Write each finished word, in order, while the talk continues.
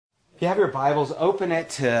If you have your Bibles, open it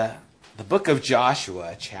to the book of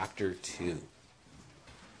Joshua, chapter 2.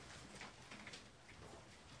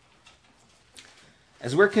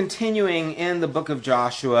 As we're continuing in the book of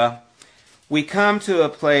Joshua, we come to a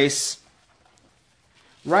place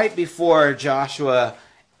right before Joshua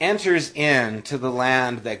enters into the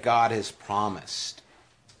land that God has promised.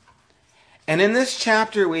 And in this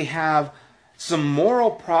chapter we have some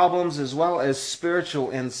moral problems as well as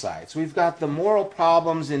spiritual insights. We've got the moral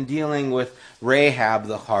problems in dealing with Rahab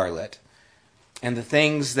the harlot and the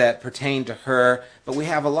things that pertain to her, but we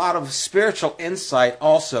have a lot of spiritual insight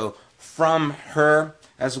also from her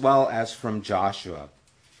as well as from Joshua.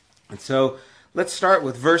 And so let's start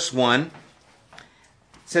with verse 1. It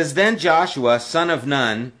says, "Then Joshua, son of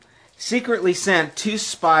Nun, secretly sent 2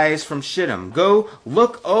 spies from Shittim. 'Go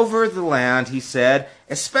look over the land,' he said,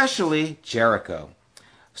 'especially Jericho.'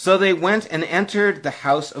 So they went and entered the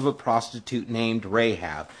house of a prostitute named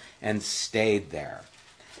Rahab and stayed there."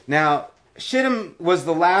 Now, Shittim was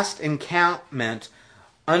the last encampment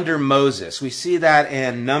under Moses. We see that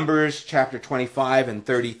in Numbers chapter 25 and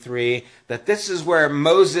 33, that this is where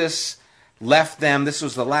Moses left them. This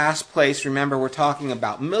was the last place. Remember, we're talking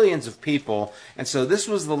about millions of people. And so this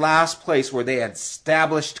was the last place where they had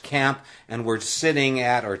established camp and were sitting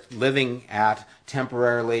at or living at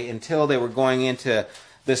temporarily until they were going into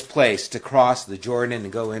this place to cross the Jordan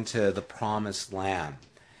and go into the promised land.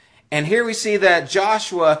 And here we see that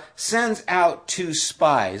Joshua sends out 2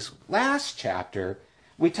 spies. Last chapter,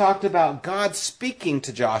 we talked about God speaking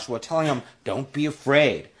to Joshua, telling him, "Don't be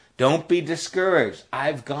afraid. Don't be discouraged.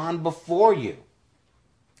 I've gone before you.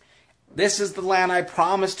 This is the land I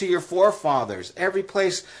promised to your forefathers. Every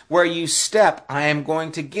place where you step, I am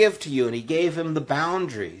going to give to you." And he gave him the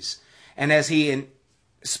boundaries. And as he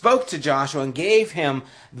spoke to Joshua and gave him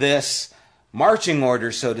this marching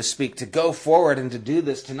order, so to speak, to go forward and to do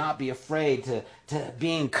this, to not be afraid, to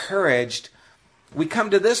be encouraged, we come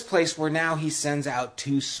to this place where now he sends out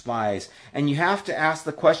 2 spies. And you have to ask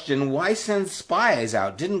the question, why send spies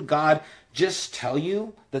out? Didn't God just tell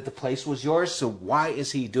you that the place was yours? So why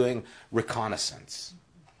is he doing reconnaissance?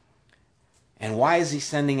 And why is he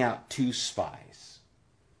sending out 2 spies?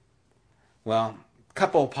 Well, a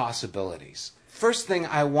couple of possibilities. First thing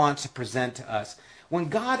I want to present to us, when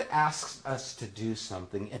God asks us to do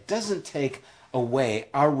something, it doesn't take away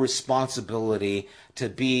our responsibility to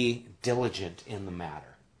be diligent in the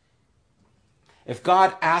matter. If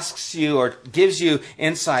God asks you or gives you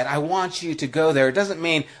insight, "I want you to go there," it doesn't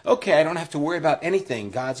mean, okay, I don't have to worry about anything.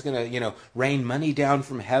 God's going to, rain money down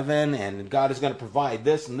from heaven, and God is going to provide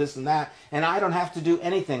this and this and that, and I don't have to do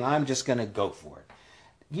anything. I'm just going to go for it.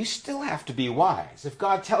 You still have to be wise. If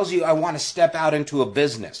God tells you, "I want to step out into a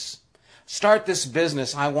business, start this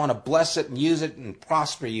business, I want to bless it and use it and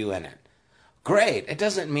prosper you in it," great. It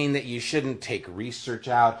doesn't mean that you shouldn't take research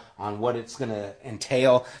out on what it's going to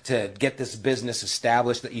entail to get this business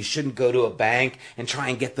established, that you shouldn't go to a bank and try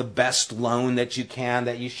and get the best loan that you can,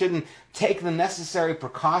 that you shouldn't take the necessary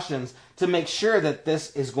precautions to make sure that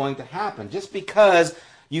this is going to happen. Just because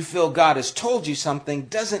you feel God has told you something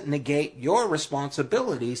doesn't negate your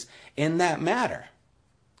responsibilities in that matter.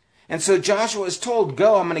 And so Joshua is told,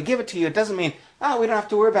 "Go, I'm going to give it to you." It doesn't mean, we don't have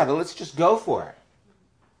to worry about it. Let's just go for it.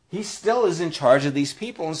 He still is in charge of these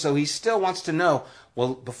people, and so he still wants to know,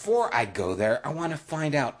 well, before I go there, I want to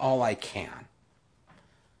find out all I can.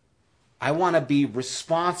 I want to be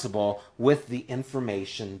responsible with the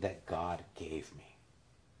information that God gave me.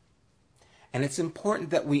 And it's important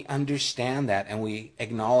that we understand that and we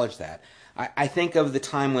acknowledge that. I think of the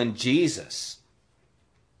time when Jesus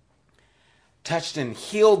touched and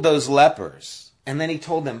healed those lepers, and then he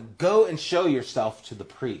told them, "Go and show yourself to the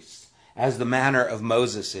priests, as the manner of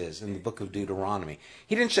Moses is," in the book of Deuteronomy.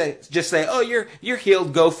 He didn't just say, "Oh, you're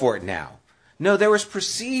healed, go for it now." No, there was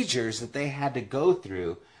procedures that they had to go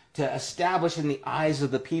through to establish in the eyes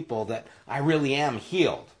of the people that I really am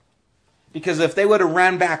healed. Because if they would have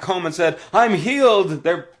ran back home and said, "I'm healed,"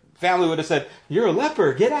 their family would have said, "You're a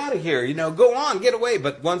leper, get out of here, go on, get away."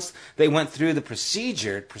 But once they went through the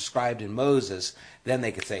procedure prescribed in Moses, then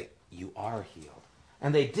they could say, "You are healed."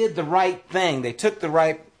 And they did the right thing. They took the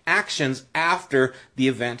right actions after the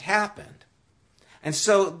event happened. And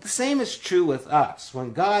so the same is true with us.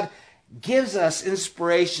 When God gives us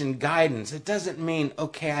inspiration, guidance, it doesn't mean,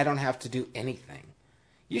 okay, I don't have to do anything.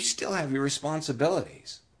 You still have your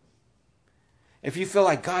responsibilities. If you feel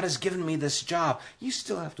like God has given me this job, you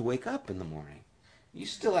still have to wake up in the morning. You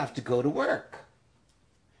still have to go to work.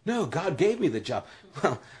 No, God gave me the job.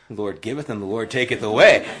 Well, the Lord giveth and the Lord taketh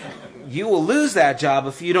away. You will lose that job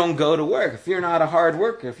if you don't go to work. If you're not a hard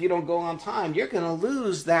worker, if you don't go on time, you're going to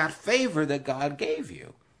lose that favor that God gave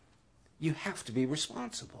you. You have to be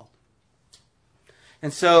responsible.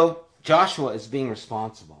 And so Joshua is being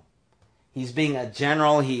responsible. He's being a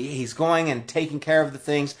general. He's going and taking care of the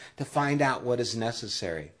things to find out what is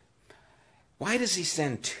necessary. Why does he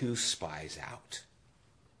send 2 spies out?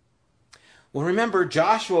 Well, remember,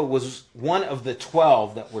 Joshua was one of the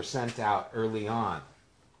 12 that were sent out early on,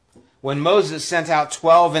 when Moses sent out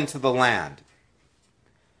 12 into the land.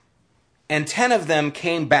 And 10 of them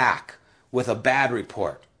came back with a bad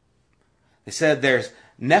report. They said there's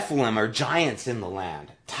Nephilim, or giants, in the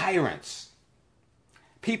land, tyrants,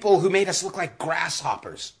 people who made us look like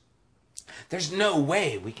grasshoppers. There's no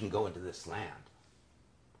way we can go into this land.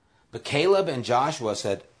 But Caleb and Joshua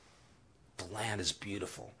said, the land is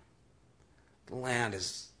beautiful. The land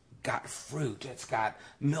has got fruit. It's got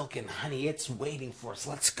milk and honey. It's waiting for us.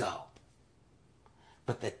 Let's go.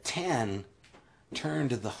 But the 10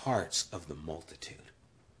 turned to the hearts of the multitude.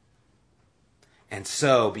 And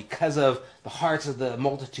so, because of the hearts of the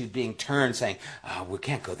multitude being turned, saying, we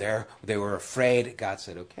can't go there, they were afraid, God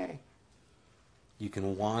said, okay, you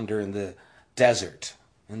can wander in the desert,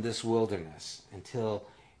 in this wilderness, until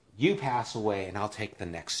you pass away, and I'll take the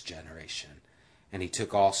next generation. And he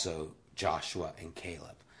took also Joshua and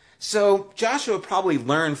Caleb. So Joshua probably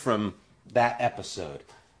learned from that episode.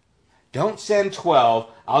 Don't send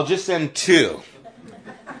 12, I'll just send 2.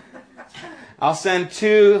 I'll send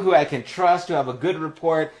 2 who I can trust, who have a good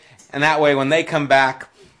report, and that way when they come back,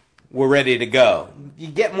 we're ready to go. You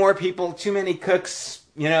get more people, too many cooks,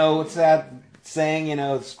 what's that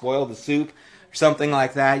saying, spoil the soup, or something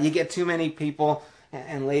like that. You get too many people,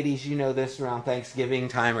 and ladies, you know this around Thanksgiving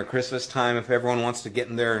time or Christmas time, if everyone wants to get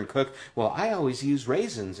in there and cook. Well, I always use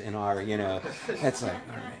raisins in our, it's like,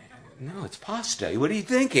 all right. No, it's pasta. What are you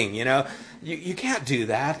thinking? You can't do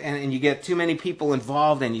that. And you get too many people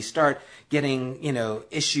involved and you start getting,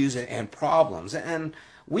 issues and problems. And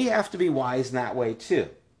we have to be wise in that way too.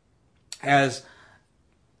 As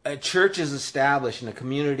a church is established in a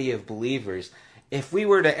community of believers, if we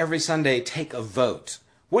were to every Sunday take a vote,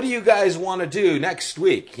 what do you guys want to do next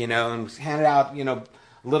week? And hand out,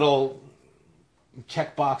 little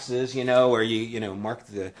check boxes, where you mark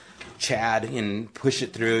the Chad and push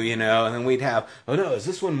it through, and then we'd have, oh no, is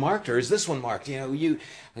this one marked or is this one marked?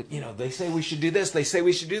 They say we should do this, they say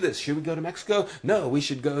we should do this. Should we go to Mexico? No, we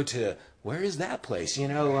should go to, where is that place?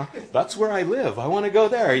 That's where I live. I want to go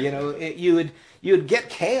there. You would get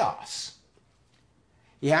chaos.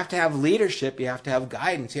 You have to have leadership, you have to have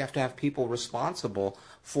guidance, you have to have people responsible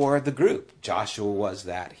for the group. Joshua was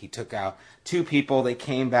that. He took out 2 people, they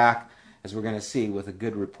came back, as we're going to see, with a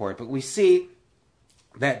good report. But we see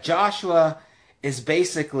that Joshua is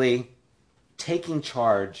basically taking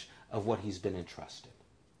charge of what he's been entrusted.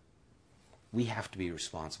 We have to be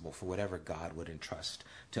responsible for whatever God would entrust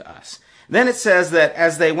to us. Then it says that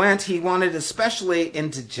as they went, he wanted especially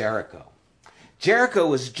into Jericho. Jericho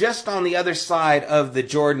was just on the other side of the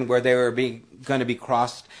Jordan where they were going to be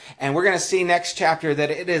crossed. And we're going to see next chapter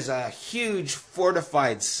that it is a huge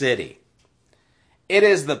fortified city. It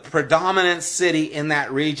is the predominant city in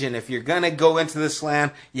that region. If you're going to go into this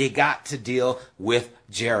land, you got to deal with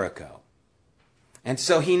Jericho. And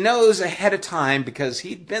so he knows ahead of time, because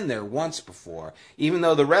he'd been there once before, even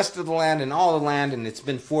though the rest of the land and all the land, and it's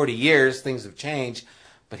been 40 years, things have changed,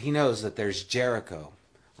 but he knows that there's Jericho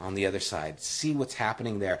on the other side. See what's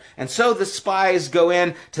happening there. And so the spies go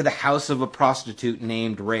in to the house of a prostitute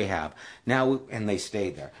named Rahab. And they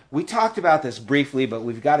stayed there. We talked about this briefly, but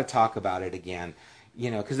we've got to talk about it again.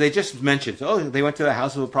 Because they just mentioned, they went to the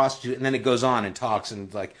house of a prostitute, and then it goes on and talks,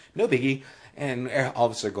 and like, no biggie. And all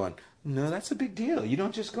of us are going, no, that's a big deal. You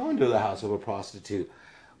don't just go into the house of a prostitute.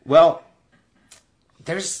 Well,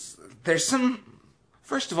 there's some,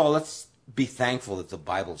 first of all, let's be thankful that the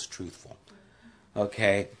Bible's truthful.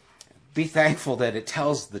 Okay? Be thankful that it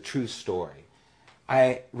tells the true story.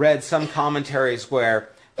 I read some commentaries where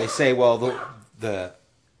they say, well,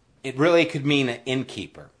 it really could mean an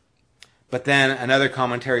innkeeper. But then another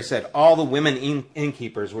commentary said all the women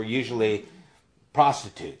innkeepers were usually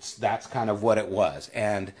prostitutes. That's kind of what it was.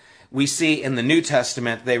 And we see in the New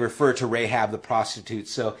Testament they refer to Rahab the prostitute.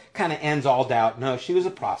 So it kind of ends all doubt. No, she was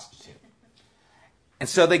a prostitute. And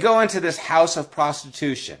so they go into this house of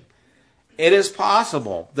prostitution. It is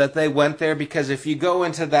possible that they went there because if you go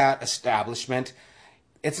into that establishment,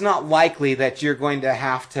 it's not likely that you're going to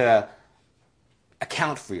have to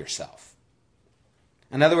account for yourself.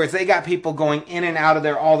 In other words, they got people going in and out of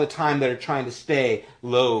there all the time that are trying to stay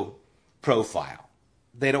low profile.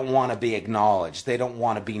 They don't want to be acknowledged. They don't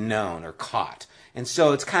want to be known or caught. And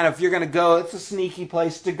so it's kind of, if you're going to go, it's a sneaky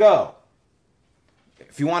place to go.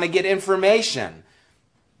 If you want to get information,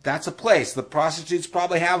 that's a place. The prostitutes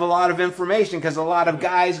probably have a lot of information because a lot of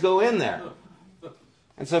guys go in there.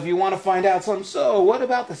 And so if you want to find out something, so what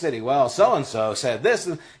about the city? Well, so-and-so said this.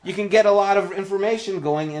 You can get a lot of information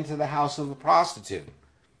going into the house of a prostitute.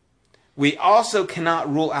 We also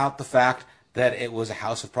cannot rule out the fact that it was a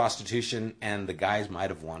house of prostitution and the guys might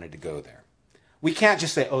have wanted to go there. We can't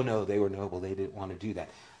just say, oh no, they were noble, they didn't want to do that.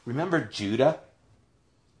 Remember Judah?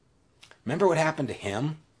 Remember what happened to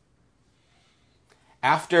him?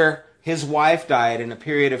 After his wife died and a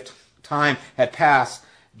period of time had passed,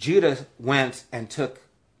 Judah went and took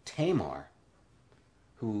Tamar,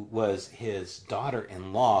 who was his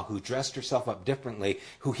daughter-in-law, who dressed herself up differently,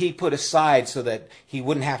 who he put aside so that he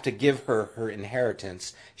wouldn't have to give her her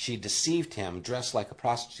inheritance. She deceived him, dressed like a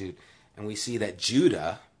prostitute. And we see that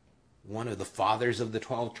Judah, one of the fathers of the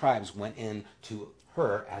 12 tribes, went in to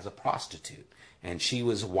her as a prostitute. And she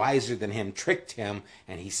was wiser than him, tricked him,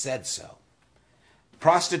 and he said so.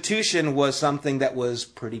 Prostitution was something that was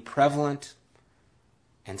pretty prevalent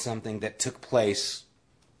and something that took place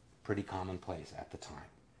pretty commonplace at the time.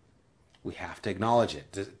 We have to acknowledge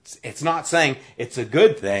it. It's not saying it's a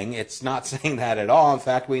good thing. It's not saying that at all. In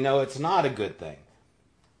fact, we know it's not a good thing.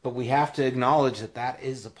 But we have to acknowledge that that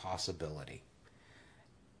is a possibility.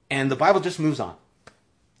 And the Bible just moves on.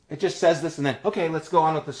 It just says this and then, okay, let's go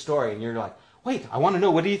on with the story. And you're like, wait, I want to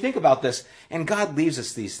know, what do you think about this? And God leaves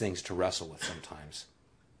us these things to wrestle with sometimes.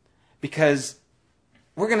 Because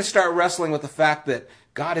we're going to start wrestling with the fact that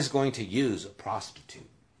God is going to use a prostitute.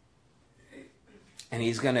 And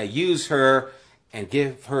he's going to use her and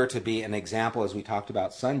give her to be an example, as we talked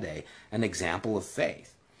about Sunday, an example of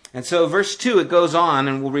faith. And so verse 2, it goes on,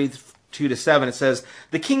 and we'll read 2 to 7. It says,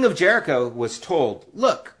 the king of Jericho was told,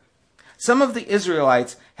 look, some of the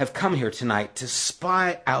Israelites have come here tonight to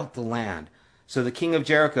spy out the land. So the king of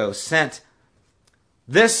Jericho sent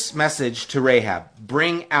this message to Rahab,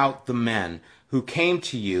 bring out the men who came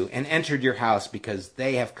to you and entered your house, because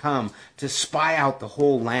they have come to spy out the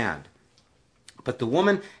whole land. But the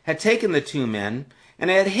woman had taken the 2 men and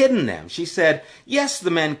had hidden them. She said, yes, the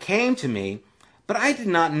men came to me, but I did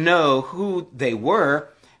not know who they were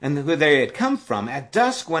and who they had come from. At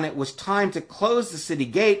dusk, when it was time to close the city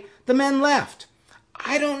gate, the men left.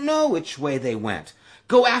 I don't know which way they went.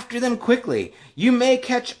 Go after them quickly. You may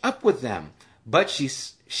catch up with them. But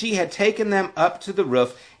she had taken them up to the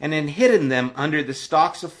roof and had hidden them under the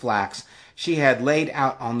stalks of flax she had laid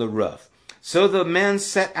out on the roof. So the men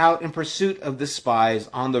set out in pursuit of the spies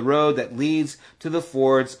on the road that leads to the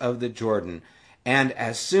fords of the Jordan. And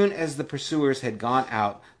as soon as the pursuers had gone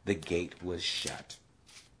out, the gate was shut.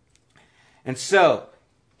 And so,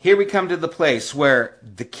 here we come to the place where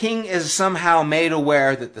the king is somehow made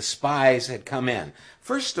aware that the spies had come in.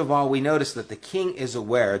 First of all, we notice that the king is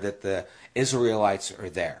aware that the Israelites are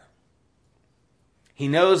there. He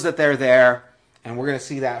knows that they're there. And we're going to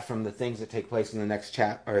see that from the things that take place in the next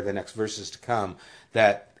the next verses to come,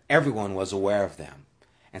 that everyone was aware of them.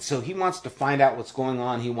 And so he wants to find out what's going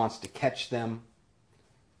on. He wants to catch them.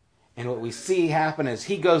 And what we see happen is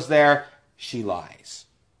he goes there, she lies.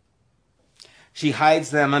 She hides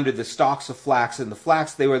them under the stalks of flax. And the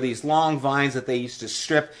flax, they were these long vines that they used to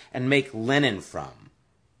strip and make linen from.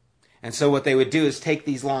 And so what they would do is take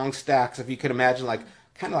these long stacks, if you could imagine,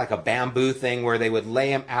 kind of like a bamboo thing, where they would lay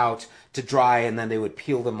them out to dry and then they would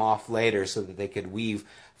peel them off later so that they could weave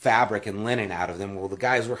fabric and linen out of them. Well, the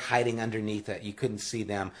guys were hiding underneath it. You couldn't see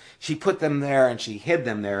them. She put them there and she hid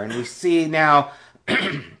them there. And we see now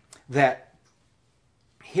that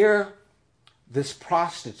here this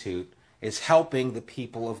prostitute is helping the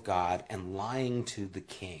people of God and lying to the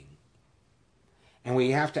king. And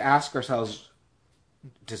we have to ask ourselves,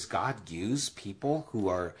 does God use people who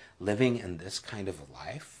are living in this kind of a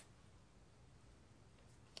life?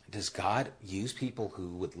 Does God use people who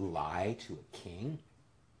would lie to a king?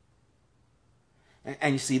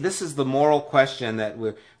 And you see, this is the moral question that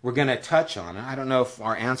we're going to touch on. And I don't know if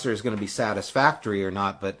our answer is going to be satisfactory or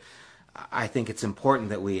not, but I think it's important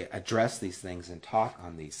that we address these things and talk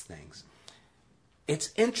on these things.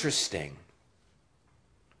 It's interesting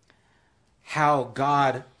how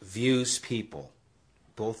God views people,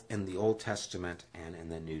 both in the Old Testament and in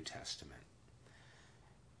the New Testament.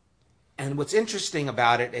 And what's interesting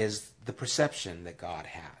about it is the perception that God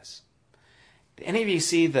has. Did any of you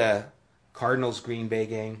see the Cardinals-Green Bay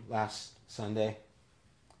game last Sunday?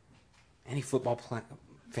 Any football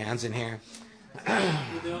fans in here?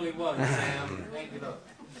 You're the only one, Sam.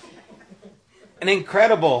 An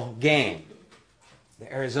incredible game.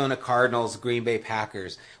 The Arizona Cardinals, Green Bay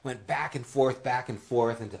Packers went back and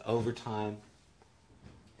forth into overtime.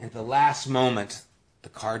 And at the last moment, the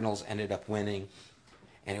Cardinals ended up winning.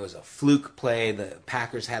 and it was a fluke play. The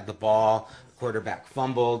Packers had the ball. The quarterback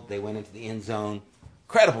fumbled. They went into the end zone.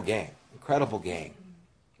 Incredible game. Incredible game.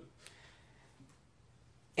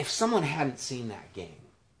 If someone hadn't seen that game,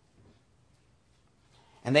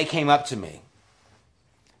 and they came up to me,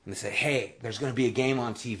 and they say, hey, there's going to be a game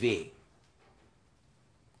on TV.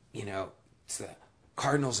 You know, it's the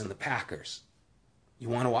Cardinals and the Packers. You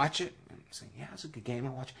want to watch it? I'm saying, yeah, it's a good game.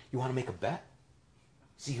 I'll watch it. You want to make a bet?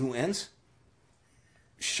 See who wins?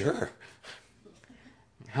 Sure.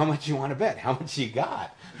 How much you want to bet? How much you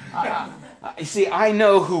got? You see, I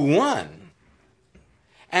know who won.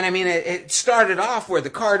 And I mean, it started off where the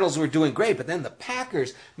Cardinals were doing great, but then the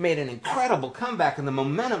Packers made an incredible comeback, and the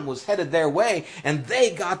momentum was headed their way, and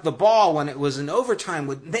they got the ball when it was in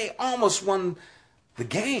overtime. They almost won the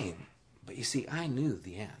game. But you see, I knew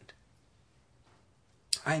the end.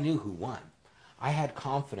 I knew who won. I had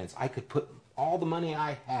confidence. I could put all the money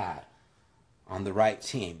I had on the right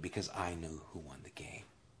team because I knew who won the game.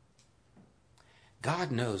 God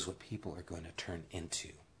knows what people are going to turn into.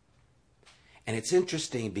 And it's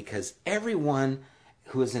interesting because everyone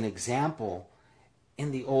who is an example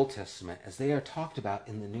in the Old Testament, as they are talked about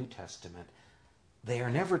in the New Testament, they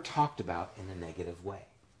are never talked about in a negative way.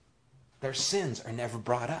 Their sins are never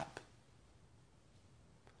brought up.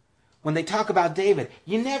 When they talk about David,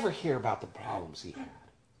 you never hear about the problems he had.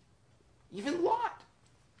 Even Lot.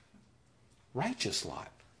 Righteous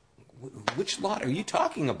Lot. Which Lot are you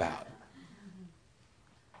talking about?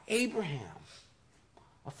 Abraham.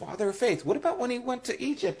 A father of faith. What about when he went to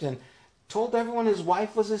Egypt and told everyone his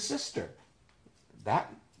wife was his sister?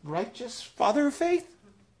 That righteous father of faith?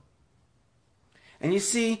 And you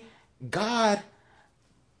see, God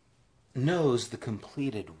knows the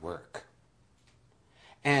completed work.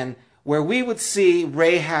 And where we would see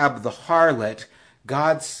Rahab the harlot,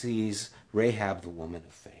 God sees Rahab the woman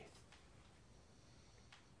of faith.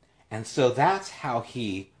 And so that's how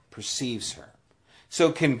he perceives her.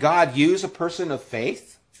 So can God use a person of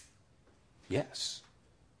faith? Yes.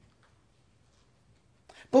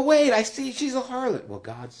 But wait, I see she's a harlot. Well,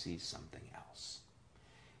 God sees something else.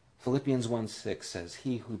 Philippians 1:6 says,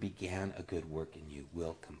 he who began a good work in you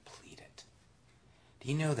will complete it. Do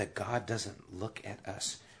you know that God doesn't look at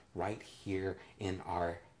us right here in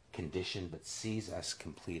our condition, but sees us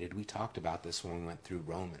completed? We talked about this when we went through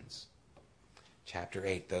Romans. Chapter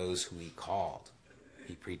 8, those who he called,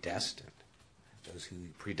 he predestined. Those who he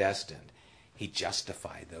predestined, he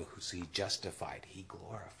justified. Those he justified, he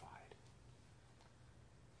glorified.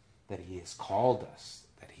 That he has called us,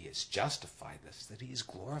 that he has justified us, that he has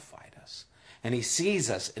glorified us. And he sees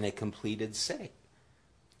us in a completed state.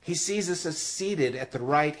 He sees us as seated at the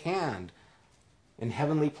right hand in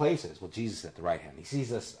heavenly places. Well, Jesus at the right hand. He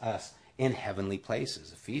sees us in heavenly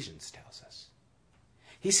places, Ephesians tells us.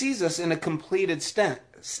 He sees us in a completed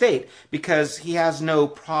state because he has no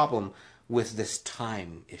problem with this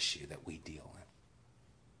time issue that we deal in.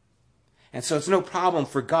 And so it's no problem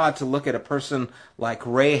for God to look at a person like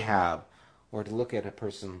Rahab or to look at a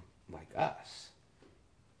person like us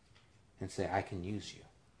and say, I can use you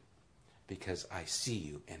because I see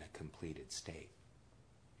you in a completed state.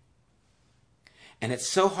 And it's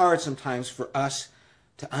so hard sometimes for us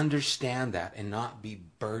to understand that and not be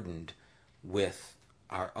burdened with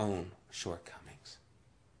our own shortcomings.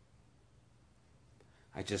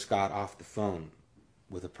 I just got off the phone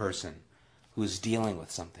with a person who's dealing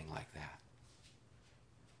with something like that.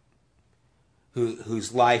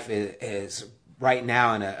 Whose life is right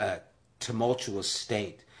now in a tumultuous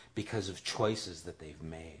state because of choices that they've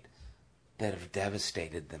made that have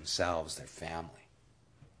devastated themselves, their family.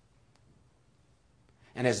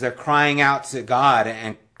 And as they're crying out to God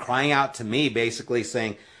and crying out to me, basically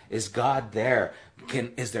saying, is God there?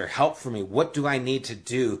 Is there help for me? What do I need to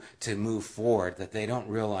do to move forward? That they don't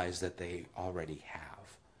realize that they already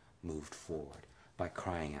have moved forward by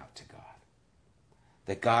crying out to God.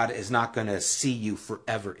 That God is not going to see you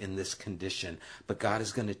forever in this condition, but God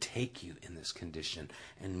is going to take you in this condition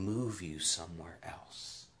and move you somewhere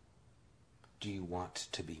else. Do you want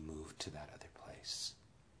to be moved to that other place?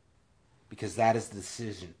 Because that is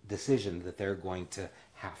the decision that they're going to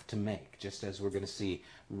have to make, just as we're going to see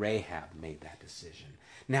Rahab made that decision.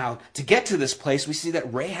 Now, to get to this place, we see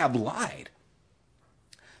that Rahab lied.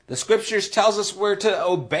 The scriptures tells us we're to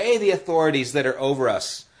obey the authorities that are over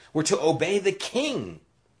us. We're to obey the king.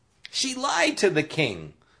 She lied to the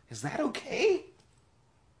king. Is that okay?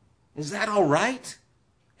 Is that all right?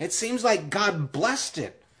 It seems like God blessed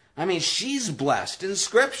it. I mean, she's blessed in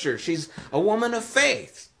scripture. She's a woman of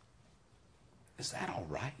faith. Is that all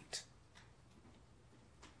right?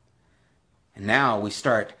 And now we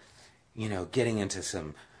start, getting into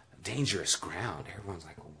some dangerous ground. Everyone's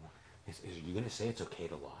like, well, are you going to say it's okay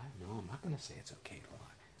to lie? No, I'm not going to say it's okay to lie.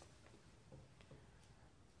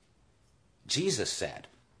 Jesus said,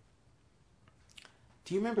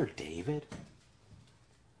 do you remember David?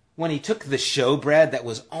 When he took the showbread that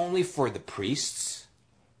was only for the priests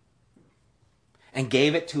and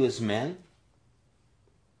gave it to his men?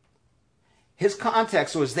 His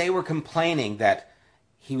context was they were complaining that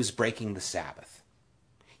he was breaking the Sabbath.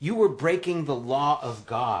 You were breaking the law of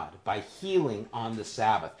God by healing on the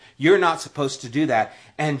Sabbath. You're not supposed to do that.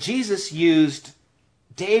 And Jesus used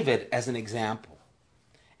David as an example.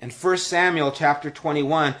 In 1 Samuel chapter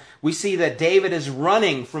 21, we see that David is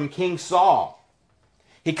running from King Saul.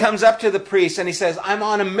 He comes up to the priest and he says, I'm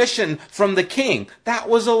on a mission from the king. That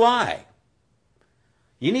was a lie.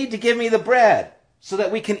 You need to give me the bread so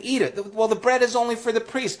that we can eat it. Well, the bread is only for the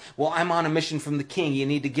priest. Well, I'm on a mission from the king. You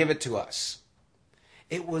need to give it to us.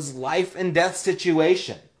 It was life and death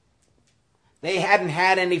situation. They hadn't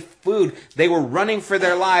had any food. They were running for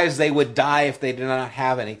their lives. They would die if they did not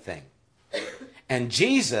have anything. And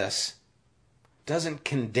Jesus doesn't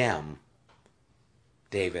condemn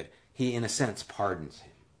David. He, in a sense, pardons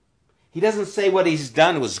him. He doesn't say what he's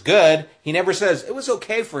done was good. He never says it was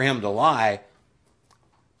okay for him to lie.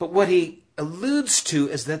 But what he alludes to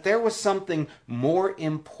is that there was something more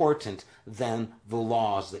important than the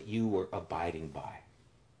laws that you were abiding by.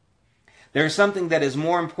 There is something that is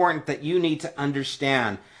more important that you need to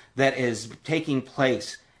understand that is taking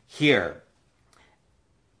place here.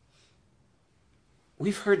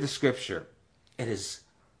 We've heard the scripture. It is,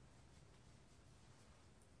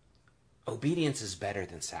 obedience is better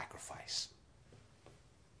than sacrifice.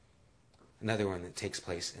 Another one that takes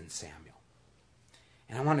place in Samuel.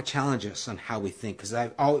 And I want to challenge us on how we think, because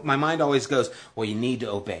my mind always goes, well, you need to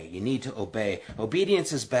obey. You need to obey.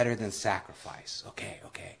 Obedience is better than sacrifice. Okay.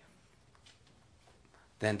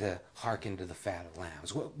 Than to hearken to the fat of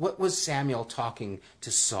lambs. What was Samuel talking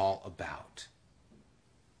to Saul about?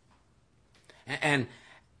 And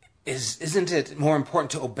isn't it more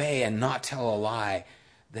important to obey and not tell a lie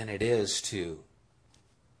than it is to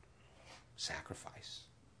sacrifice?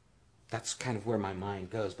 That's kind of where my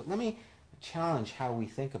mind goes. But let me challenge how we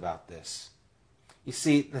think about this. You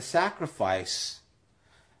see, the sacrifice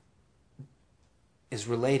is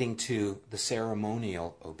relating to the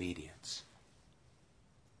ceremonial obedience.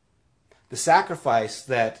 The sacrifice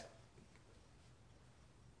that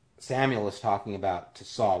Samuel is talking about to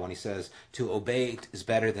Saul when he says to obey is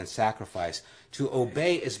better than sacrifice. To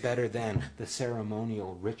obey is better than the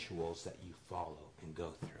ceremonial rituals that you follow and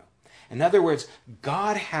go through. In other words,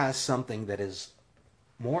 God has something that is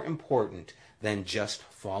more important than just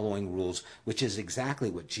following rules, which is exactly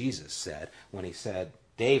what Jesus said when he said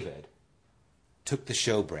David took the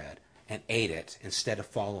showbread and ate it instead of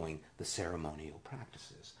following the ceremonial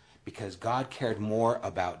practices. Because God cared more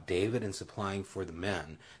about David and supplying for the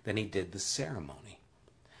men than he did the ceremony.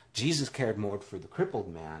 Jesus cared more for the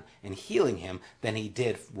crippled man and healing him than he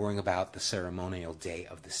did worrying about the ceremonial day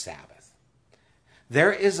of the Sabbath.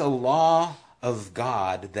 There is a law of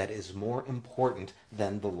God that is more important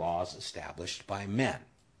than the laws established by men.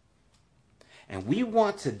 And we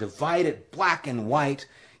want to divide it black and white.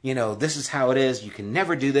 You know, this is how it is. You can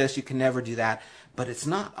never do this. You can never do that. But it's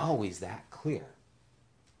not always that clear.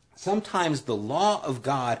 Sometimes the law of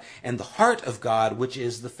God and the heart of God, which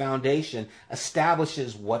is the foundation,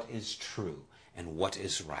 establishes what is true and what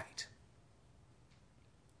is right.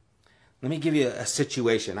 Let me give you a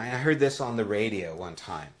situation. I heard this on the radio one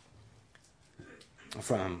time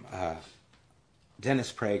from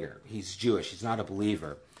Dennis Prager. He's Jewish. He's not a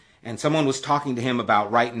believer. And someone was talking to him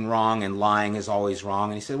about right and wrong and lying is always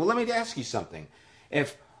wrong. And he said, well, let me ask you something.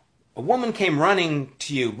 If a woman came running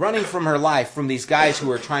to you, running from her life from these guys who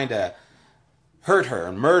were trying to hurt her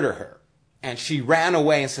and murder her. And she ran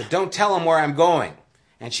away and said, don't tell them where I'm going.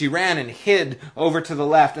 And she ran and hid over to the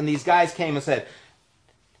left. And these guys came and said,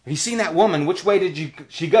 have you seen that woman? Which way did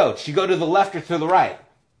she go? Did she go to the left or to the right?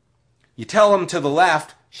 You tell them to the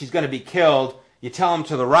left, she's going to be killed. You tell them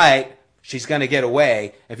to the right, she's going to get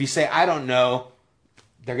away. If you say, I don't know,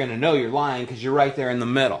 they're going to know you're lying because you're right there in the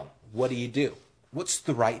middle. What do? What's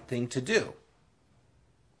the right thing to do?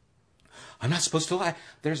 I'm not supposed to lie.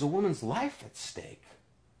 There's a woman's life at stake.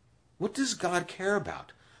 What does God care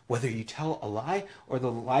about? Whether you tell a lie or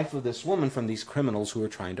the life of this woman from these criminals who are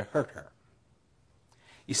trying to hurt her.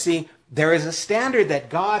 You see, there is a standard that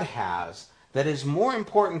God has that is more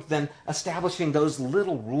important than establishing those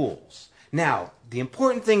little rules. Now, the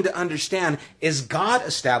important thing to understand is God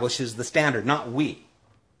establishes the standard, not we.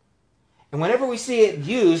 And whenever we see it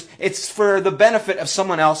used, it's for the benefit of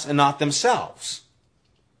someone else and not themselves.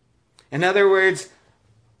 In other words,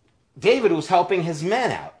 David was helping his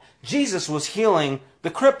men out. Jesus was healing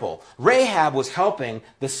the cripple. Rahab was helping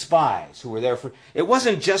the spies who were there for... It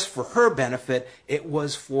wasn't just for her benefit, it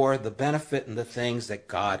was for the benefit and the things that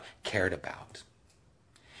God cared about.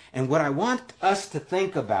 And what I want us to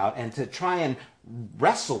think about and to try and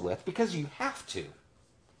wrestle with, because you have to,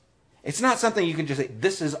 it's not something you can just say,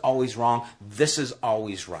 this is always wrong, this is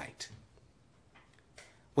always right.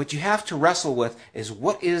 What you have to wrestle with is,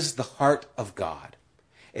 what is the heart of God?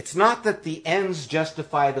 It's not that the ends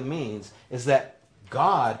justify the means, it's that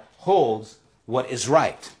God holds what is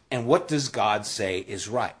right. And what does God say is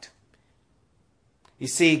right? You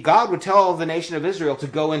see, God would tell the nation of Israel to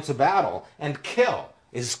go into battle and kill.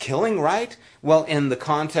 Is killing right? Well, in the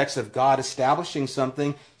context of God establishing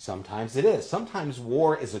something, sometimes it is. Sometimes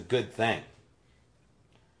war is a good thing.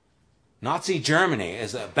 Nazi Germany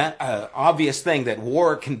is an obvious thing that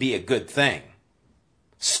war can be a good thing.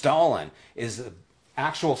 Stalin is an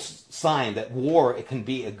actual sign that war, it can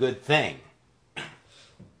be a good thing.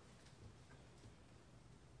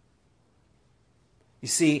 You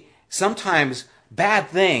see, sometimes bad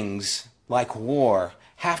things like war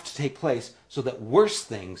have to take place so that worse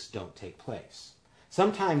things don't take place.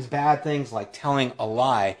 Sometimes bad things like telling a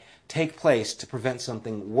lie take place to prevent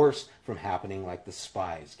something worse from happening, like the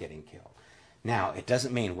spies getting killed. Now, it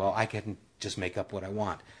doesn't mean, well, I can just make up what I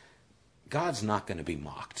want. God's not going to be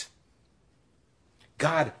mocked.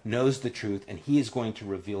 God knows the truth, and he is going to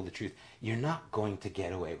reveal the truth. You're not going to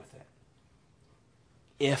get away with it.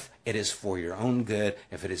 If it is for your own good,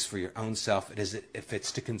 if it is for your own self, if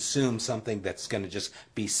it's to consume something that's going to just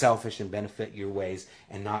be selfish and benefit your ways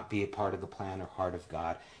and not be a part of the plan or heart of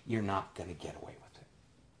God, you're not going to get away with it.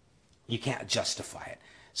 You can't justify it.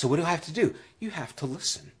 So what do I have to do? You have to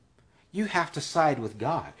listen. You have to side with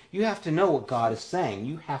God. You have to know what God is saying.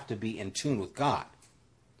 You have to be in tune with God.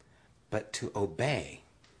 But to obey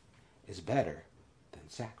is better than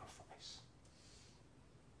sacrifice.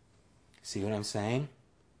 See what I'm saying?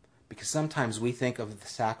 Because sometimes we think of the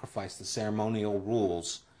sacrifice, the ceremonial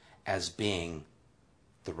rules, as being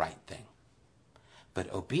the right thing.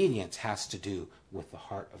 But obedience has to do with the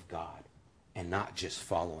heart of God and not just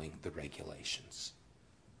following the regulations.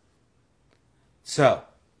 So,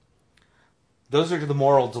 those are the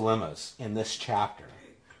moral dilemmas in this chapter.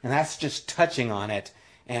 And that's just touching on it.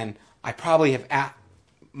 And I probably have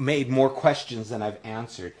made more questions than I've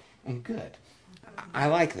answered. And good. I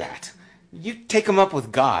like that. You take them up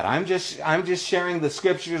with God. I'm just sharing the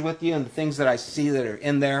scriptures with you and the things that I see that are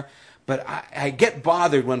in there. But I get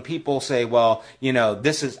bothered when people say, well,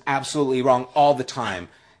 this is absolutely wrong all the time.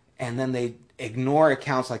 And then they ignore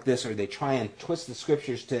accounts like this, or they try and twist the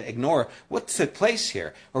scriptures to ignore what took place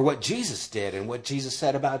here, or what Jesus did, and what Jesus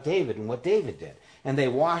said about David, and what David did. And they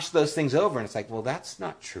wash those things over, and it's like, well, that's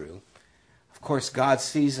not true. Of course, God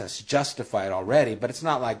sees us justified already, but it's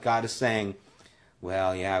not like God is saying,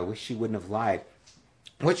 well, yeah, I wish she wouldn't have lied.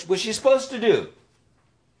 What was she supposed to do?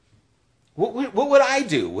 What would I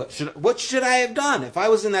do? What should I have done if I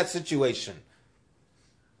was in that situation?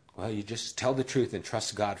 Well, you just tell the truth and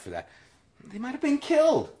trust God for that. They might have been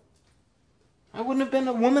killed. I wouldn't have been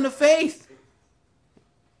a woman of faith.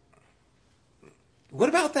 What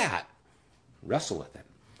about that? Wrestle with it.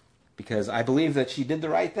 Because I believe that she did the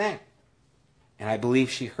right thing. And I believe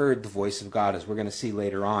she heard the voice of God, as we're going to see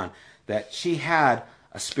later on, that she had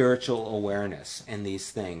a spiritual awareness in these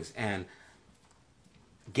things and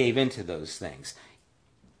gave into those things.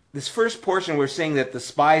 This first portion, we're seeing that the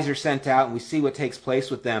spies are sent out, and we see what takes place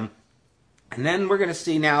with them. And then we're going to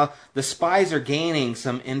see now the spies are gaining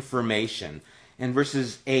some information in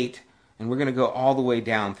verses 8, and we're going to go all the way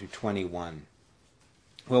down through 21.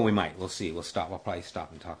 Well, we might. We'll see. We'll probably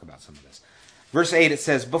stop and talk about some of this. Verse 8, it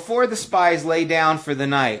says, "Before the spies lay down for the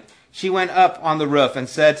night, she went up on the roof and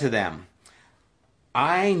said to them,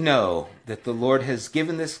 'I know that the Lord has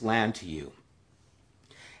given this land to you,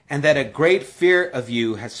 and that a great fear of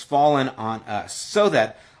you has fallen on us, so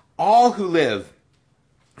that all who live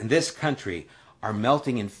in this country are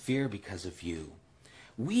melting in fear because of you.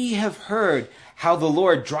 We have heard how the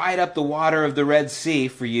Lord dried up the water of the Red Sea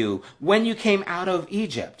for you when you came out of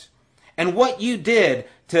Egypt, and what you did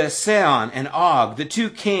to Sihon and Og, the two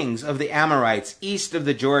kings of the Amorites east of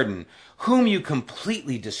the Jordan, whom you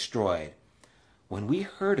completely destroyed. When we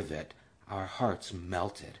heard of it, our hearts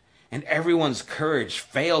melted, and everyone's courage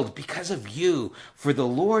failed because of you. For the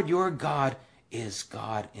Lord your God is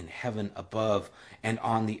God in heaven above and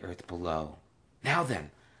on the earth below. Now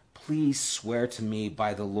then, please swear to me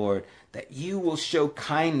by the Lord that you will show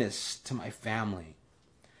kindness to my family,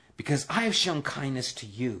 because I have shown kindness to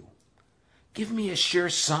you. Give me a sure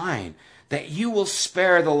sign that you will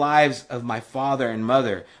spare the lives of my father and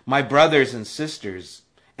mother, my brothers and sisters,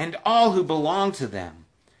 and all who belong to them,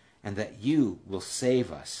 and that you will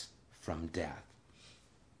save us from death.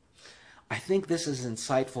 I think this is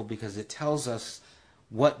insightful because it tells us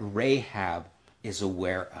what Rahab is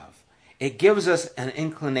aware of. It gives us an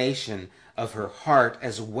inclination of her heart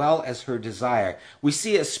as well as her desire. We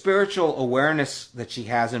see a spiritual awareness that she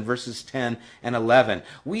has in verses 10 and 11.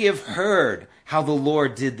 We have heard how the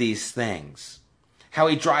Lord did these things, how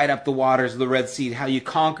he dried up the waters of the Red Sea, how you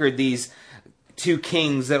conquered these two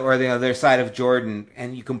kings that were on the other side of Jordan,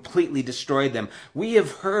 and you completely destroyed them. We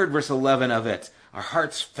have heard, verse 11 of it. Our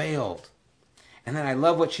hearts failed. And then I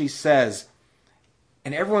love what she says.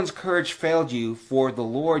 And everyone's courage failed you, for the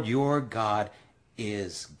Lord your God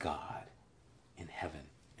is God in heaven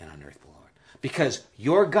and on earth, the Lord. Because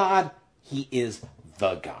your God, he is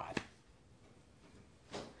the God.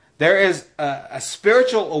 There is a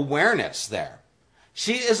spiritual awareness there.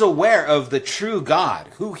 She is aware of the true God,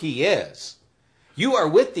 who he is. You are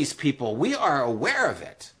with these people. We are aware of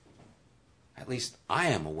it. At least I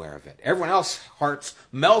am aware of it. Everyone else's hearts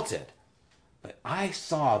melted. But I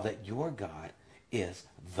saw that your God is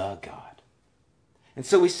the God. And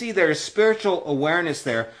so we see there is spiritual awareness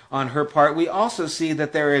there on her part. We also see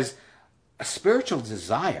that there is a spiritual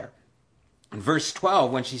desire. In verse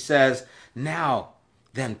 12, when she says, now,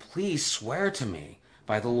 then please swear to me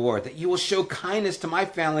by the Lord that you will show kindness to my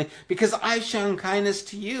family because I've shown kindness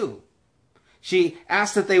to you. She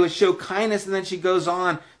asks that they would show kindness, and then she goes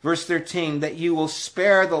on, verse 13, that you will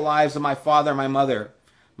spare the lives of my father, my mother,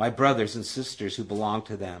 my brothers and sisters who belong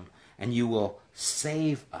to them, and you will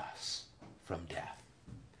save us from death.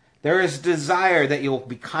 There is desire that you will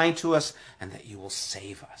be kind to us and that you will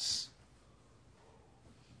save us.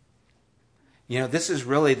 You know, this is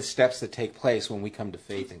really the steps that take place when we come to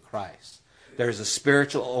faith in Christ. There is a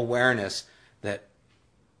spiritual awareness that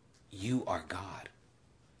you are God.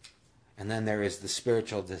 And then there is the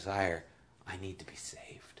spiritual desire, I need to be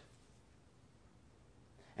saved.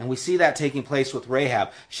 And we see that taking place with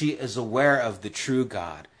Rahab. She is aware of the true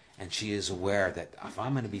God, and she is aware that if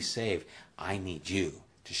I'm going to be saved, I need you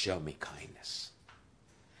to show me kindness.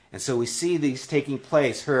 And so we see these taking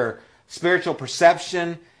place, her spiritual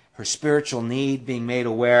perception, her spiritual need being made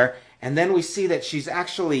aware, and then we see that she's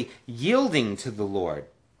actually yielding to the Lord.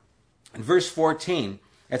 In verse 14,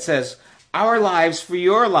 it says, our lives for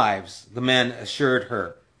your lives, the men assured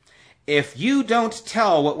her. If you don't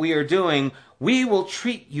tell what we are doing, we will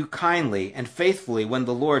treat you kindly and faithfully when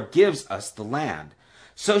the Lord gives us the land.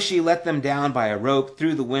 So she let them down by a rope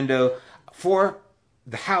through the window, for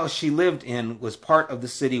the house she lived in was part of the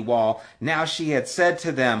city wall. Now she had said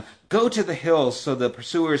to them, go to the hills so the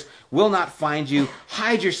pursuers will not find you.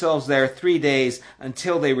 Hide yourselves there 3 days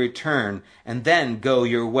until they return, and then go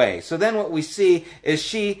your way. So then what we see is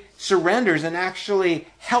she surrenders and actually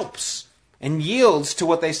helps and yields to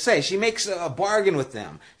what they say. She makes a bargain with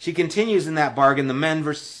them. She continues in that bargain. The men,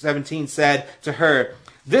 verse 17, said to her,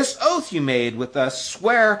 this oath you made with us,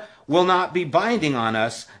 swear, will not be binding on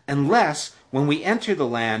us unless, when we enter the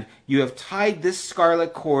land, you have tied this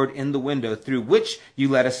scarlet cord in the window through which you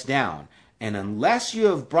let us down. And unless you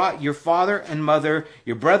have brought your father and mother,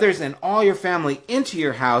 your brothers, and all your family into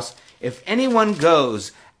your house, if anyone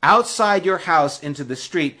goes outside your house into the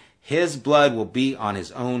street, his blood will be on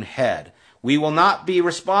his own head. We will not be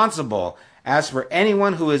responsible. As for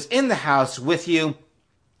anyone who is in the house with you,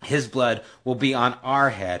 his blood will be on our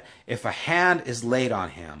head if a hand is laid on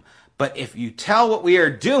him. But if you tell what we are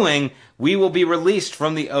doing, we will be released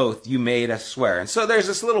from the oath you made us swear. And so there's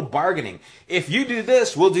this little bargaining. If you do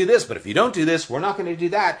this, we'll do this. But if you don't do this, we're not going to do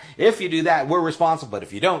that. If you do that, we're responsible. But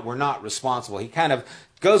if you don't, we're not responsible. He kind of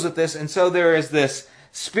goes with this. And so there is this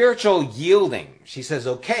spiritual yielding. She says,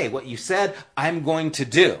 okay, what you said, I'm going to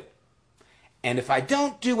do. And if I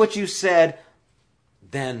don't do what you said,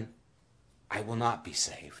 then I will not be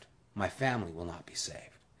saved. My family will not be saved.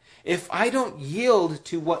 If I don't yield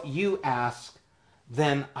to what you ask,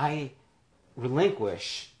 then I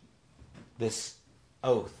relinquish this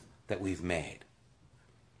oath that we've made.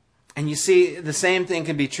 And you see, the same thing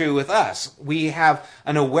can be true with us. We have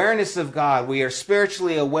an awareness of God. We are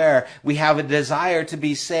spiritually aware. We have a desire to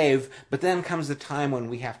be saved. But then comes the time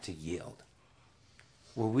when we have to yield,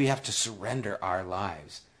 where we have to surrender our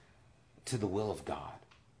lives to the will of God.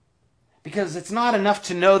 Because it's not enough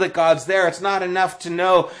to know that God's there. It's not enough to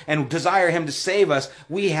know and desire him to save us.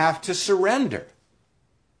 We have to surrender.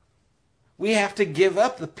 We have to give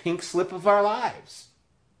up the pink slip of our lives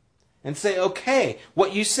and say, okay,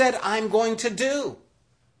 what you said I'm going to do.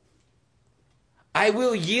 I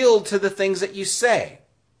will yield to the things that you say.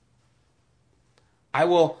 I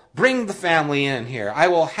will bring the family in here. I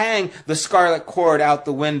will hang the scarlet cord out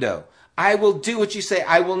the window. I will do what you say.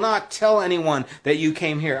 I will not tell anyone that you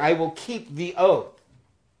came here. I will keep the oath.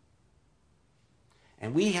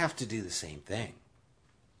 And we have to do the same thing.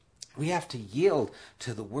 We have to yield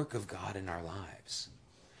to the work of God in our lives.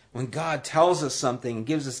 When God tells us something,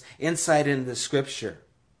 gives us insight into the Scripture,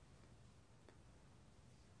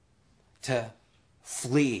 to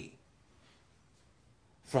flee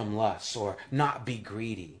from lust or not be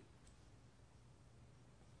greedy,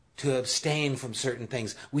 to abstain from certain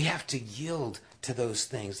things, we have to yield to those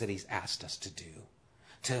things that he's asked us to do,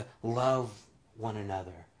 to love one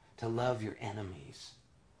another, to love your enemies,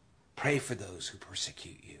 pray for those who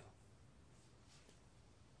persecute you.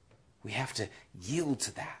 We have to yield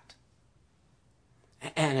to that.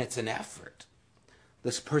 And it's an effort.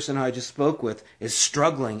 This person I just spoke with is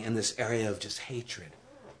struggling in this area of just hatred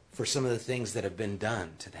for some of the things that have been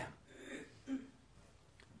done to them.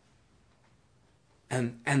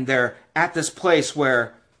 And they're at this place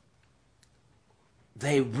where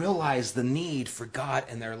they realize the need for God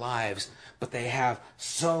in their lives, but they have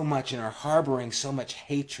so much and are harboring so much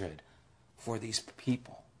hatred for these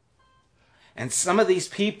people. And some of these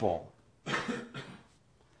people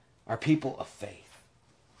are people of faith.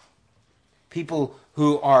 People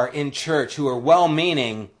who are in church, who are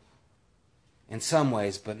well-meaning in some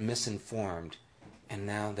ways, but misinformed. And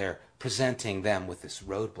now they're presenting them with this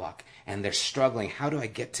roadblock. And they're struggling. How do I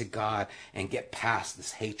get to God and get past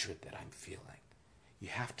this hatred that I'm feeling? You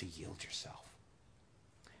have to yield yourself.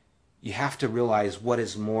 You have to realize what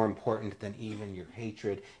is more important than even your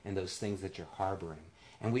hatred and those things that you're harboring.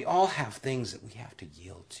 And we all have things that we have to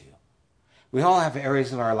yield to. We all have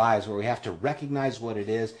areas of our lives where we have to recognize what it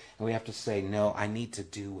is, and we have to say, no, I need to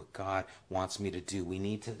do what God wants me to do. We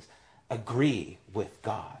need to agree with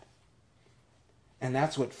God. And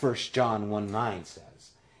that's what 1 John 1:9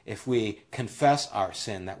 says. If we confess our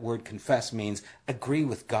sin, that word confess means agree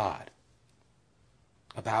with God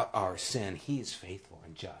about our sin. He is faithful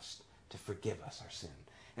and just to forgive us our sin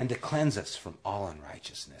and to cleanse us from all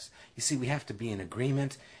unrighteousness. You see, we have to be in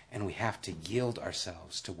agreement, and we have to yield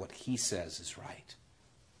ourselves to what he says is right.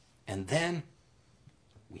 And then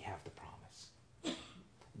we have the promise.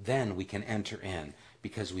 Then we can enter in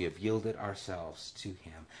because we have yielded ourselves to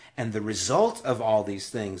him. And the result of all these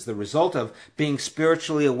things, the result of being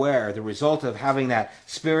spiritually aware, the result of having that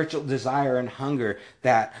spiritual desire and hunger,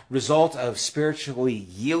 that result of spiritually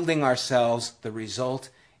yielding ourselves, the result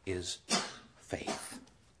is faith.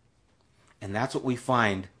 And that's what we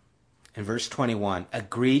find in verse 21.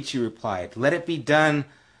 Agreed, she replied. Let it be done.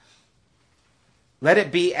 Let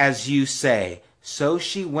it be as you say. So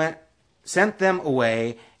she sent them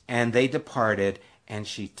away, and they departed, and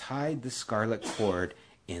she tied the scarlet cord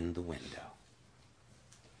in the window.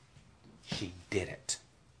 She did it.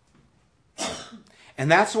 And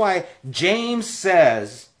that's why James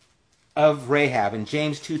says of Rahab in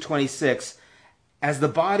James 2:26, as the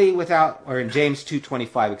body without, or in James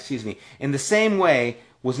 2:25, in the same way,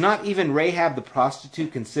 was not even Rahab the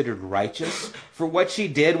prostitute considered righteous for what she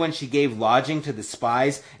did when she gave lodging to the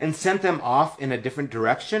spies and sent them off in a different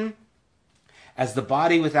direction? As the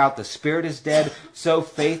body without the spirit is dead, so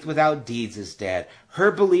faith without deeds is dead.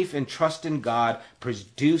 Her belief and trust in God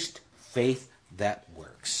produced faith that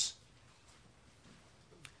works.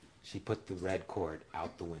 She put the red cord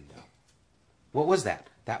out the window. What was that?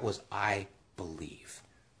 That was I believe.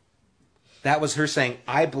 That was her saying,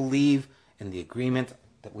 I believe in the agreement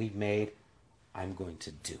that we've made. I'm going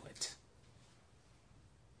to do it.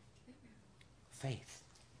 Faith.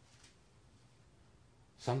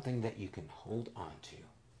 Something that you can hold on to.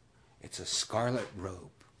 It's a scarlet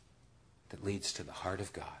robe that leads to the heart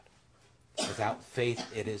of God. Without faith,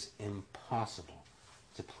 it is impossible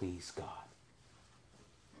to please God.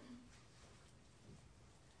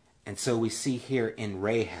 And so we see here in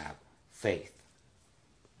Rahab, faith.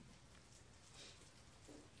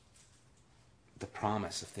 The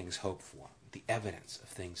promise of things hoped for. The evidence of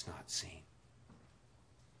things not seen.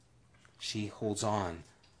 She holds on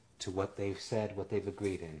to what they've said, what they've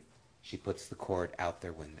agreed in. She puts the cord out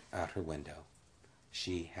her window.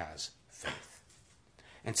 She has faith.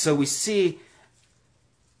 And so we see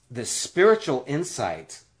the spiritual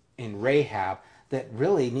insight in Rahab that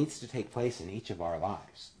really needs to take place in each of our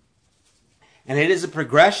lives. And it is a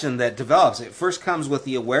progression that develops. It first comes with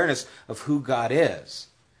the awareness of who God is.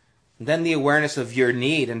 And then the awareness of your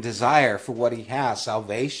need and desire for what he has,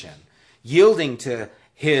 salvation. Yielding to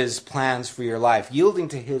his plans for your life. Yielding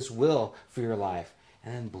to his will for your life.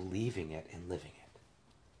 And then believing it and living it.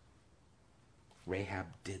 Rahab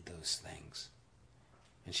did those things.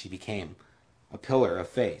 And she became a pillar of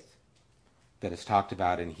faith. that is talked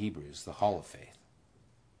about in Hebrews, the hall of faith.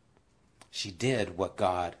 She did what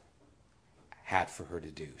God had for her to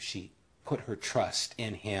do. She put her trust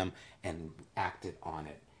in him and acted on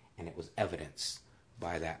it. And it was evidenced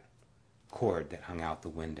by that cord that hung out the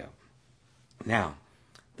window. Now,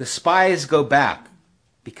 the spies go back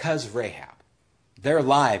because of Rahab. Their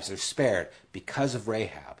lives are spared because of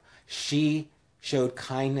Rahab. She showed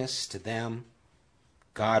kindness to them.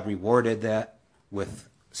 God rewarded that with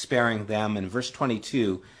sparing them. In verse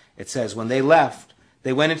 22, it says, when they left,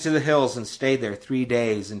 they went into the hills and stayed there 3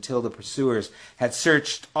 days until the pursuers had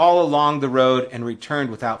searched all along the road and returned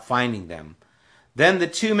without finding them. Then the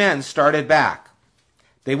 2 men started back.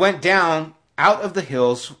 They went down out of the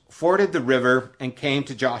hills, forded the river, and came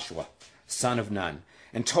to Joshua, son of Nun,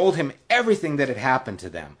 and told him everything that had happened to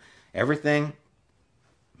them. Everything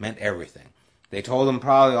meant everything. They told him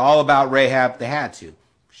probably all about Rahab. They had to.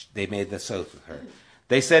 They made this oath with her.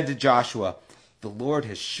 They said to Joshua, the Lord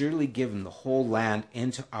has surely given the whole land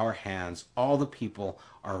into our hands. All the people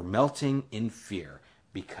are melting in fear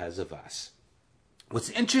because of us. What's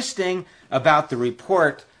interesting about the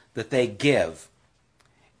report that they give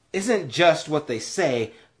isn't just what they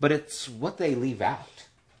say, but it's what they leave out.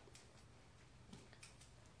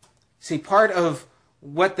 See, part of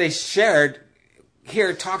what they shared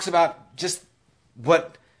here talks about just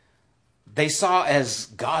what they saw as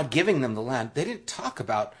God giving them the land. They didn't talk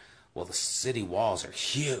about, well, the city walls are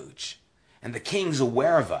huge, and the king's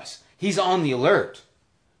aware of us. He's on the alert.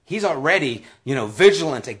 He's already,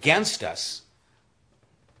 vigilant against us.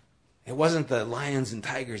 It wasn't the lions and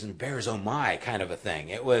tigers and bears, oh my, kind of a thing.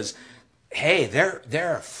 It was, hey,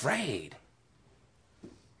 they're afraid.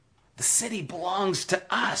 The city belongs to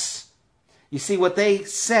us. You see, what they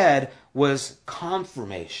said was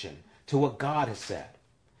confirmation to what God has said.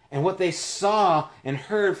 And what they saw and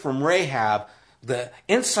heard from Rahab, the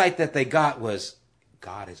insight that they got was,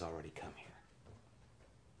 God has already come here.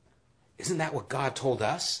 Isn't that what God told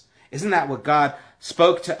us? Isn't that what God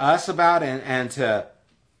spoke to us about and to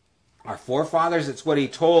our forefathers? It's what he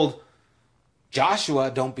told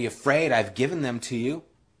Joshua, don't be afraid, I've given them to you.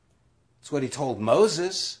 It's what he told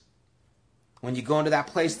Moses. When you go into that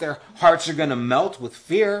place, their hearts are going to melt with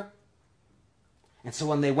fear. And so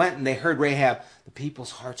when they went and they heard Rahab, the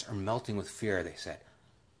people's hearts are melting with fear. They said,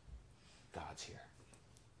 God's here.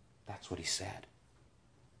 That's what he said.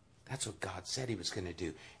 That's what God said he was going to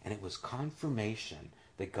do. And it was confirmation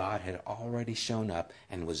that God had already shown up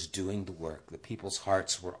and was doing the work. The people's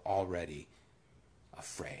hearts were already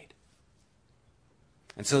afraid.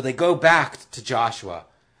 And so they go back to Joshua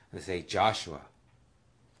and they say, Joshua,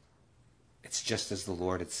 it's just as the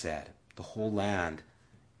Lord had said. The whole land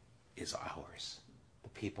is ours. The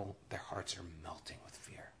people, their hearts are melting with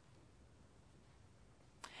fear.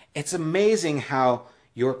 It's amazing how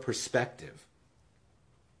your perspective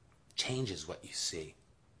changes what you see.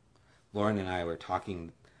 Lauren and I were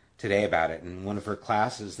talking today about it. In one of her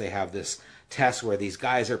classes, they have this test where these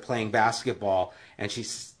guys are playing basketball, and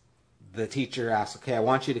the teacher asks, okay, I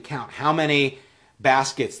want you to count how many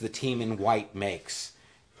baskets the team in white makes.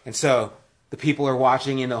 And so the people are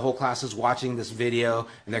watching, and the whole class is watching this video,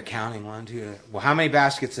 and they're counting 1, 2. Well, how many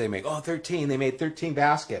baskets do they make? Oh, 13. They made 13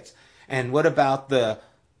 baskets. And what about the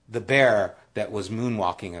bear that was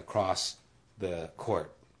moonwalking across the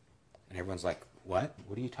court? And everyone's like, what?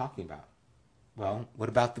 What are you talking about? Well, what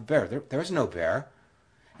about the bear? There's no bear.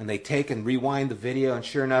 And they take and rewind the video, and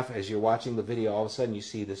sure enough, as you're watching the video, all of a sudden you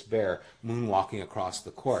see this bear moonwalking across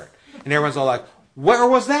the court. And everyone's all like, where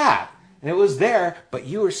was that? And it was there, but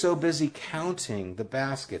you were so busy counting the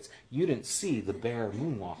baskets, you didn't see the bear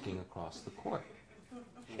moonwalking across the court.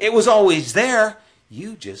 It was always there,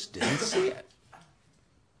 you just didn't see it.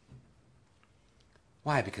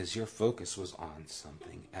 Why? Because your focus was on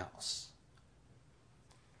something else.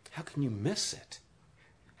 How can you miss it?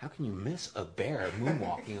 How can you miss a bear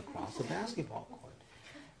moonwalking across a basketball court?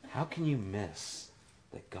 How can you miss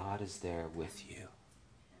that God is there with you?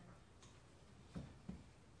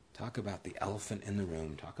 Talk about the elephant in the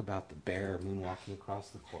room. Talk about the bear moonwalking across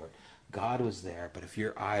the court. God was there, but if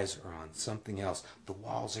your eyes are on something else, the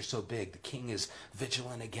walls are so big, the king is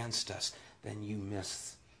vigilant against us, then you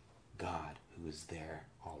miss God who is there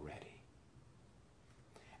already.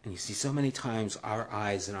 And you see, so many times our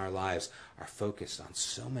eyes in our lives are focused on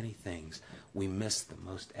so many things, we miss the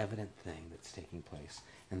most evident thing that's taking place,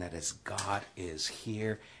 and that is God is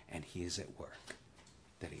here and he is at work.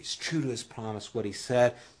 That he's true to his promise. What he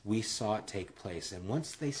said, we saw it take place. And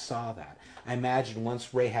once they saw that, I imagine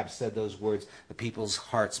once Rahab said those words, the people's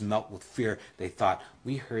hearts melt with fear. They thought,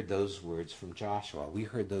 we heard those words from Joshua. We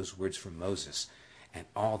heard those words from Moses. And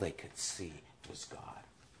all they could see was God.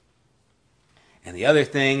 And the other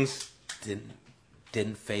things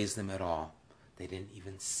didn't faze them at all. They didn't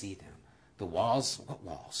even see them. The walls, what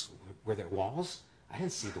walls? Were there walls? I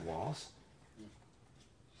didn't see the walls.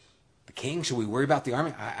 The king, should we worry about the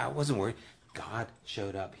army? I wasn't worried. God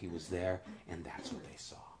showed up. He was there, and that's what they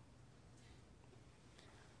saw.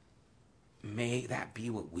 May that be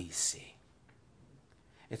what we see.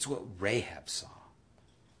 It's what Rahab saw.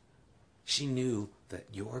 She knew that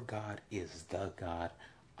your God is the God.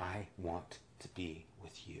 I want to be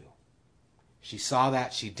with you. She saw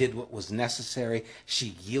that. She did what was necessary.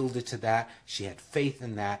 She yielded to that. She had faith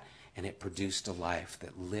in that, and it produced a life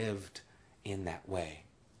that lived in that way,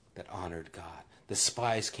 that honored God. The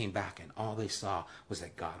spies came back, and all they saw was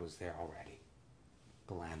that God was there already.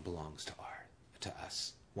 The land belongs to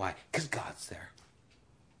us. Why? Because God's there.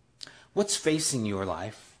 What's facing your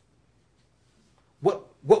life? What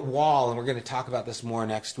wall, and we're going to talk about this more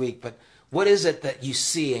next week, but what is it that you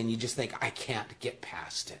see and you just think, I can't get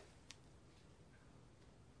past it?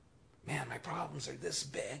 Man, my problems are this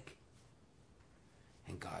big.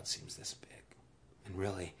 And God seems this big. And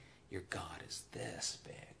really, your God is this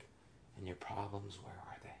big. And your problems, where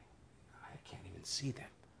are they? I can't even see them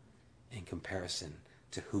in comparison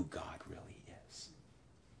to who God really is.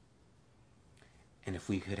 And if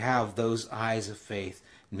we could have those eyes of faith,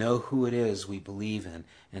 know who it is we believe in,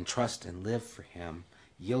 and trust and live for Him,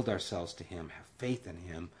 yield ourselves to Him, have faith in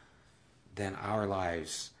Him, then our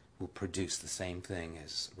lives will produce the same thing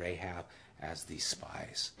as Rahab, as these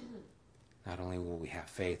spies. Not only will we have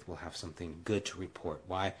faith, we'll have something good to report.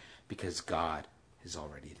 Why? Because God is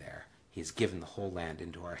already there. He has given the whole land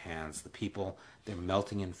into our hands. The people, they're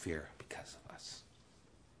melting in fear because of us.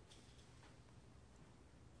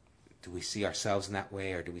 Do we see ourselves in that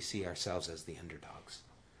way, or do we see ourselves as the underdogs?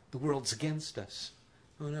 The world's against us.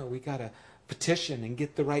 Oh no, we got to petition and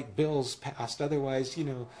get the right bills passed. Otherwise,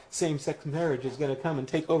 same-sex marriage is going to come and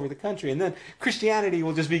take over the country, and then Christianity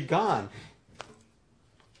will just be gone.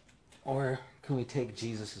 Or can we take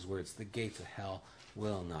Jesus' words, the gates of hell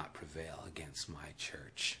will not prevail against my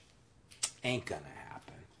church? Ain't going to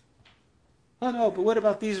happen. Oh no, but what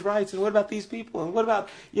about these rights, and what about these people, and what about,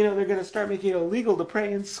 they're going to start making it illegal to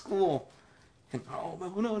pray in school. And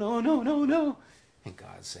no. And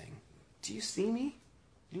God's saying, do you see me?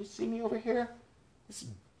 Do you see me over here? This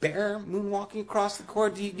bear moonwalking across the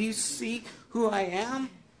court? Do you see who I am?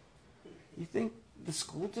 You think the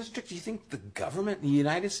school district, do you think the government in the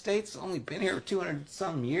United States, only been here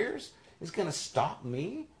 200-some years, is going to stop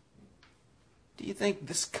me? Do you think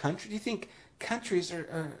this country, do you think countries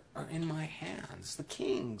are in my hands? The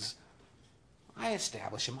kings, I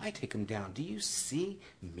establish them, I take them down. Do you see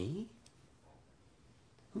me?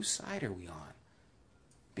 Whose side are we on?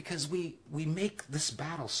 Because we make this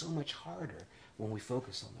battle so much harder when we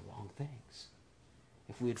focus on the wrong things.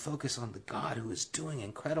 If we would focus on the God who is doing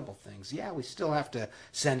incredible things, we still have to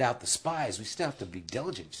send out the spies. We still have to be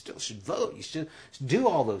diligent. You still should vote. You should do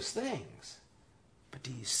all those things. But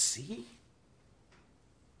do you see?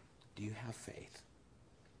 Do you have faith?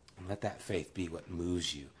 And let that faith be what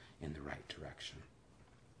moves you in the right direction.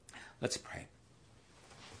 Let's pray.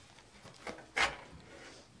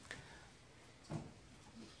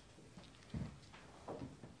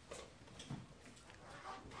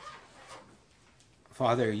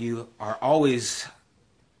 Father, you are always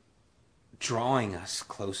drawing us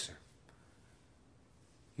closer.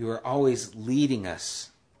 You are always leading us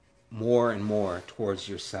more and more towards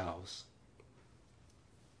yourselves.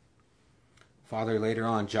 Father, later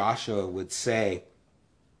on, Joshua would say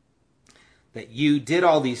that you did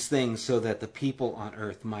all these things so that the people on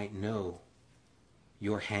earth might know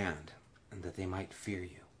your hand and that they might fear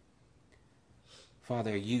you.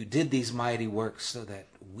 Father, you did these mighty works so that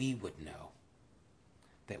we would know,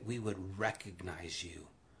 that we would recognize you,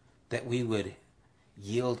 that we would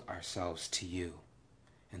yield ourselves to you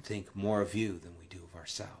and think more of you than we do of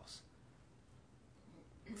ourselves.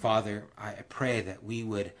 Father, I pray that we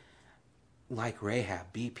would, like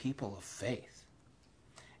Rahab, be people of faith.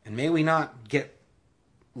 And may we not get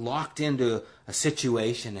locked into a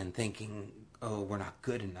situation and thinking, oh, we're not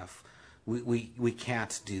good enough. We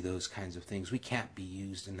can't do those kinds of things. We can't be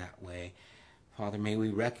used in that way. Father, may we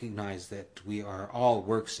recognize that we are all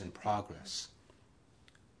works in progress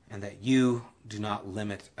and that you do not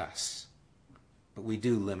limit us, but we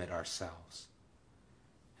do limit ourselves.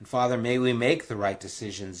 And Father, may we make the right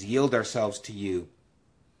decisions, yield ourselves to you,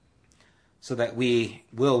 so that we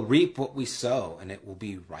will reap what we sow, and it will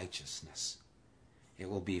be righteousness. It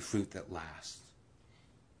will be fruit that lasts.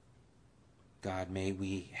 God, may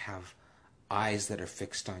we have eyes that are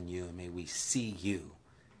fixed on you, and may we see you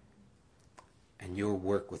and your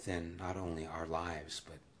work within not only our lives,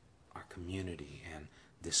 but our community and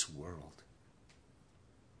this world.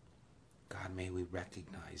 God, may we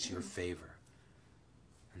recognize your favor,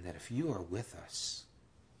 and that if you are with us,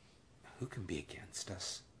 who can be against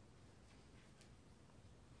us?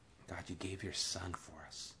 God, you gave your Son for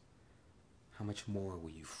us. How much more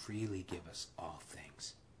will you freely give us all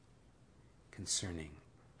things concerning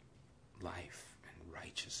life and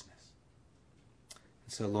righteousness?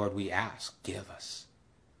 And so, Lord, we ask, give us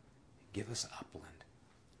Upland.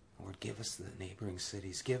 Lord, give us the neighboring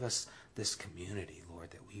cities. Give us this community,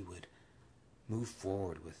 Lord, that we would move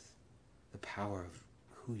forward with the power of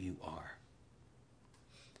who you are.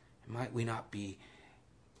 And might we not be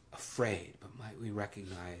afraid, but might we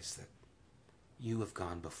recognize that you have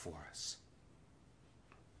gone before us.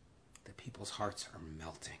 That people's hearts are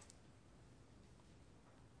melting.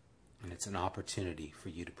 And it's an opportunity for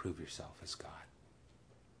you to prove yourself as God.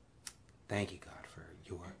 Thank you, God, for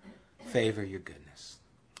your favor, your goodness.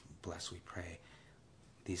 Bless, we pray,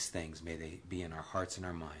 these things. May they be in our hearts and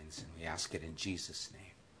our minds. And we ask it in Jesus'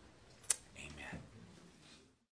 name.